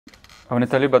I want to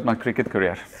tell you about my cricket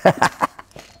career.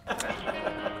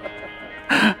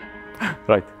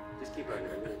 Right.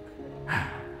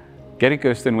 Gary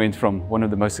Kirsten went from one of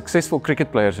the most successful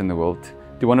cricket players in the world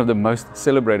to one of the most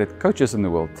celebrated coaches in the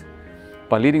world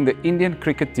by leading the Indian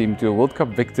cricket team to a World Cup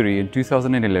victory in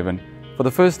 2011 for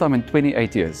the first time in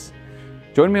 28 years.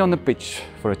 Join me on the pitch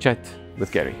for a chat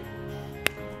with Gary.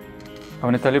 I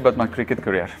want to tell you about my cricket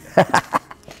career.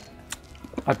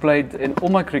 I played in all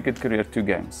my cricket career 2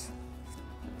 games.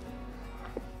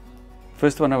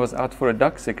 First one I was out for a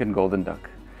duck, second golden duck.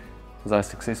 Was I a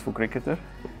successful cricketer?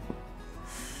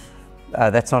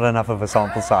 That's not enough of a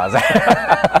sample size.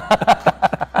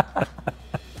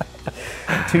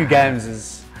 2 games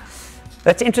is,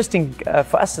 that's interesting.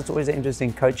 For us, it's always an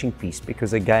interesting coaching piece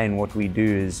because again, what we do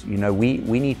is, you know, we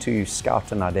need to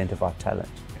scout and identify talent.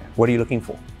 Yeah. What are you looking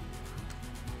for?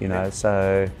 You know,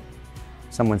 so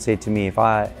someone said to me, if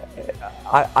I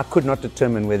could not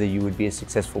determine whether you would be a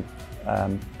successful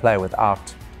player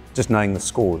without just knowing the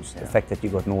scores. Yeah. The fact that you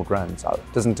got 0 runs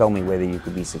doesn't tell me whether you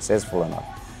could be successful or not.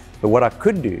 But what I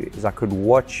could do is I could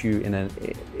watch you in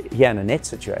a net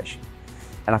situation,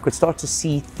 and I could start to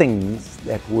see things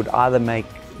that would either make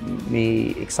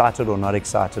me excited or not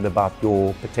excited about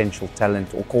your potential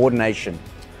talent or coordination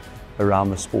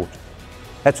around the sport.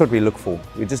 That's what we look for.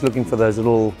 We're just looking for those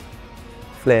little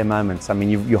flair moments. I mean,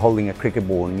 you're holding a cricket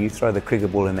ball and you throw the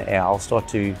cricket ball in the air. I'll start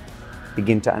to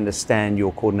begin to understand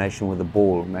your coordination with the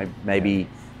ball. Maybe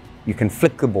you can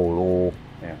flick the ball, or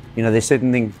you know, there's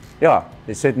certain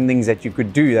things that you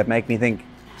could do that make me think,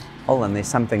 hold on, there's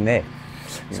something there.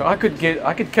 So I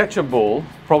could catch a ball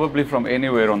probably from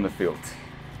anywhere on the field,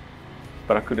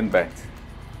 but I couldn't bat.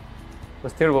 I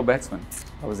was a terrible batsman.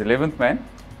 I was 11th man,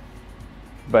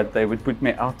 but they would put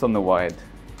me out on the wide.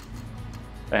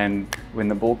 And when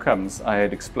the ball comes, I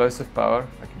had explosive power.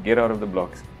 I could get out of the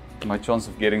blocks. My chance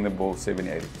of getting the ball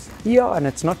 70–80%. Yeah, and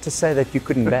it's not to say that you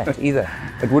couldn't bat either.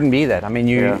 It wouldn't be that. I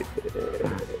mean,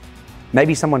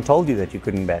 maybe someone told you that you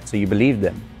couldn't bat, so you believed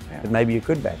them. But maybe you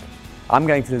could bat. I'm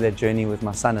going through that journey with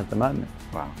my son at the moment.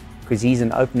 Wow. Because he's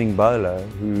an opening bowler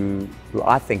who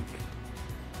I think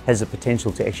has the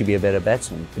potential to actually be a better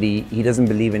batsman. But he doesn't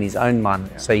believe in his own mind,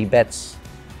 so he bats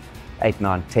 8,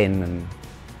 9, 10, and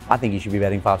I think he should be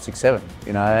batting 5, 6, 7.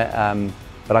 You know,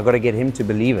 but I've got to get him to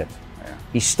believe it.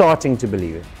 He's starting to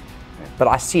believe it, but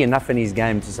I see enough in his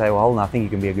game to say, well, hold on, I think he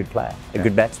can be a good player, a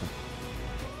good batsman.